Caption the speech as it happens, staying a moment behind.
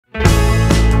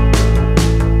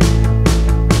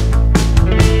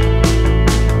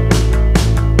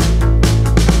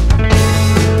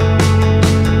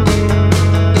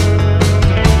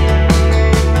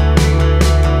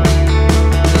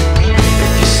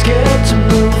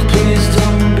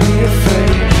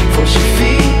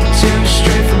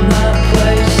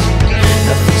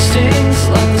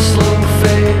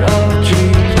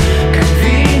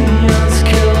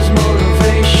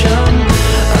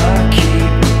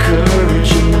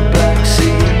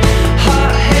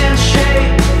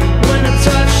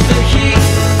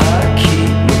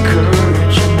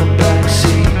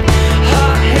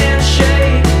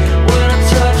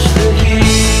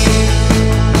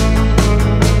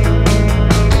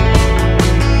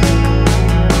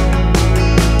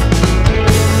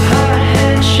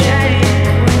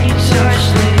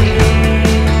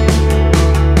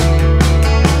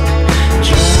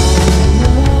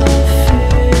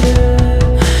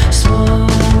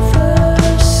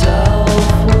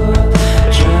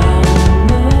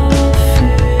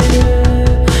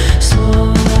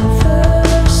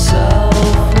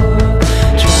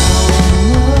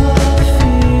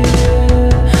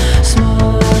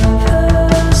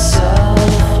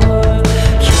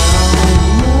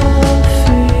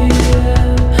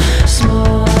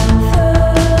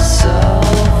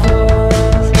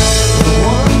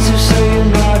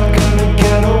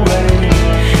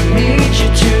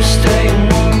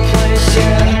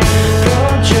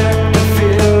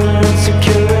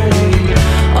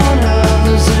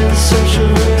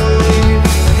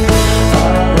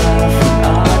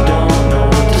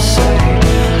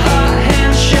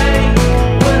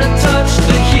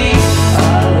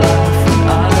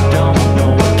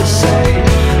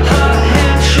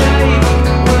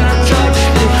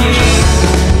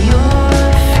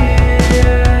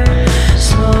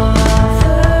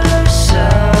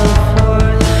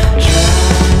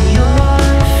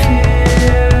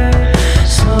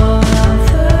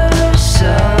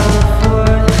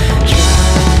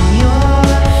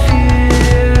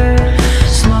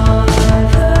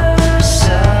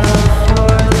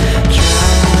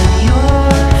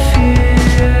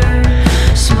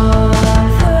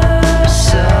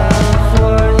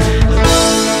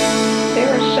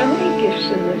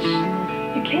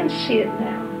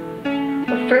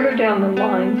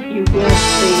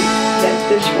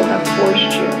this will have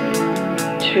forced you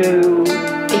to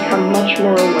become much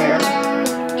more aware,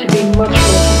 to be much more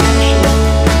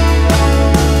compassionate.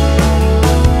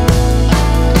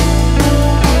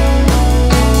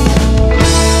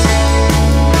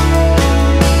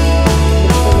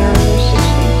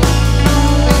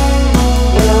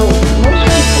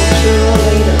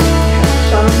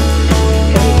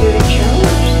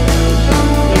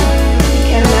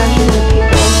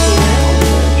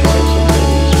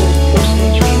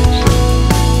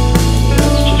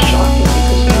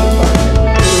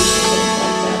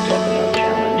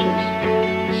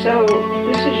 So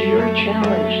this is your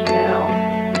challenge now.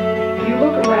 You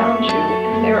look around you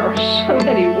and there are so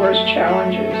many worse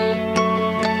challenges.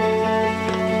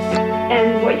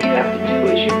 And what you have to do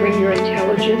is you bring your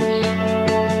intelligence,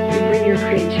 you bring your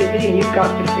creativity, and you've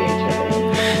got the creativity.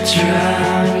 You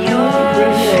bring your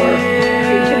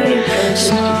creativity and intelligence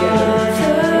together and you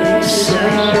do the research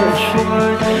and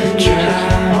you just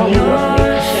follow what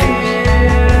makes sense.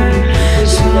 And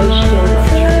you do those storms.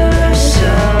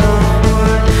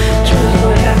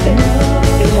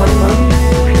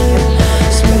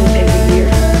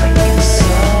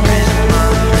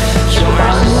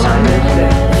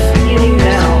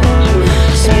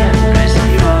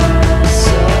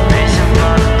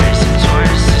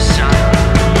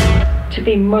 To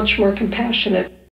be much more compassionate.